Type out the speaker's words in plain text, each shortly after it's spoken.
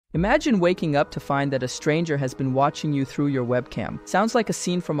Imagine waking up to find that a stranger has been watching you through your webcam. Sounds like a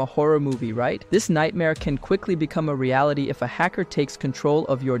scene from a horror movie, right? This nightmare can quickly become a reality if a hacker takes control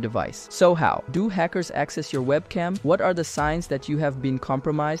of your device. So how? Do hackers access your webcam? What are the signs that you have been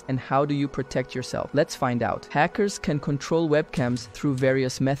compromised, and how do you protect yourself? Let's find out. Hackers can control webcams through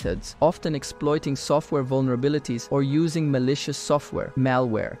various methods, often exploiting software vulnerabilities or using malicious software,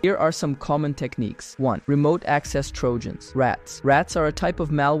 malware. Here are some common techniques. 1. Remote access trojans. Rats. Rats are a type of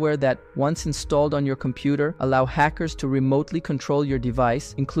malware that, once installed on your computer, allow hackers to remotely control your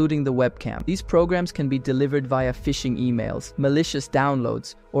device, including the webcam. These programs can be delivered via phishing emails, malicious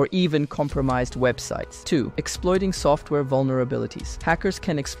downloads, or even compromised websites. 2. Exploiting software vulnerabilities. Hackers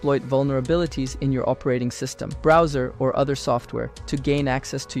can exploit vulnerabilities in your operating system, browser, or other software to gain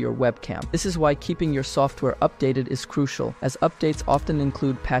access to your webcam. This is why keeping your software updated is crucial, as updates often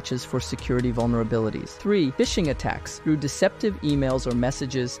include patches for security vulnerabilities. 3. Phishing attacks. Through deceptive emails or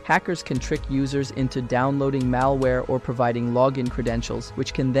messages, hackers can trick users into downloading malware or providing login credentials,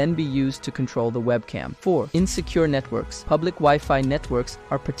 which can then be used to control the webcam. 4. Insecure networks. Public Wi-Fi networks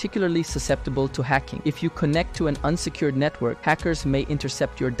are particularly susceptible to hacking. If you connect to an unsecured network, hackers may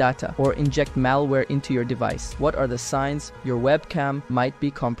intercept your data or inject malware into your device. What are the signs your webcam might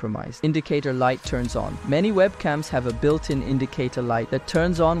be compromised? Indicator light turns on. Many webcams have a built-in indicator light that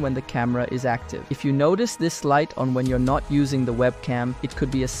turns on when the camera is active. If you notice this light on when you're not using the webcam, it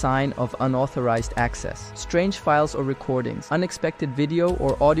could be a sign of unauthorized access. Strange files or recordings. Unexpected video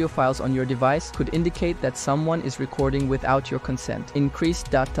or audio files on your device could indicate that someone is recording without your consent. Increased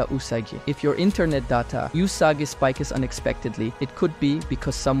data usage. If your internet data usage spikes unexpectedly, it could be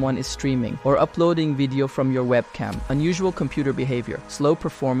because someone is streaming or uploading video from your webcam. Unusual computer behavior. Slow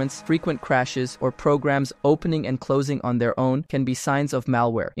performance, frequent crashes, or programs opening and closing on their own can be signs of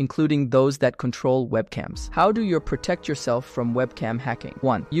malware, including those that control webcams. How do you protect yourself from webcam hacking?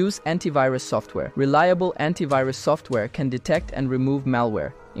 1. Use antivirus software. Reliable antivirus software can detect and remove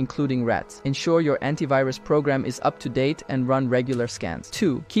malware, including rats. Ensure your antivirus program is up to date and run regular scans.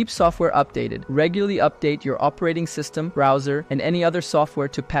 2. Keep software updated. Regularly update your operating system, browser, and any other software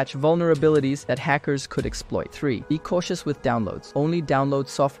to patch vulnerabilities that hackers could exploit. 3. Be cautious with downloads. Only download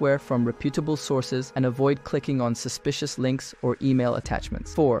software from reputable sources and avoid clicking on suspicious links or email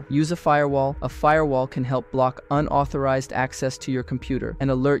attachments. 4. Use a firewall. A firewall can help block unauthorized access to your computer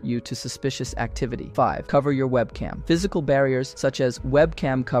and alert you to suspicious activity. 5. Cover your webcam. Physical barriers such as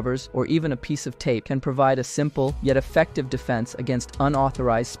webcam covers or even a piece of tape can provide a simple yet effective defense against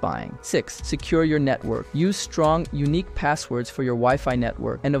unauthorized spying. 6. Secure your network. Use strong, unique passwords for your Wi-Fi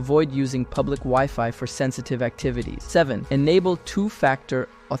network and avoid using public Wi-Fi for sensitive activities. 7. Enable two-factor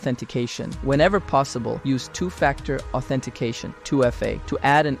authentication. Whenever possible, use two-factor authentication, 2FA, to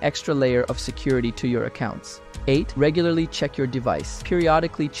add an extra layer of security to your accounts. 8. Regularly check your device.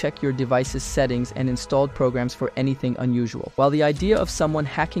 Periodically check your device's settings and installed programs for anything unusual. While the idea of someone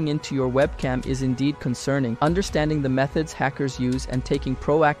hacking into your webcam is indeed concerning, understanding the methods hackers use and taking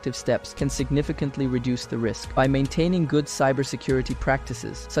proactive steps can significantly reduce the risk. By maintaining good cybersecurity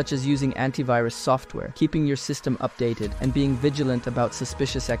practices, such as using antivirus software, keeping your system updated, and being vigilant about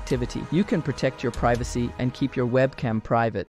suspicious activity, you can protect your privacy and keep your webcam private.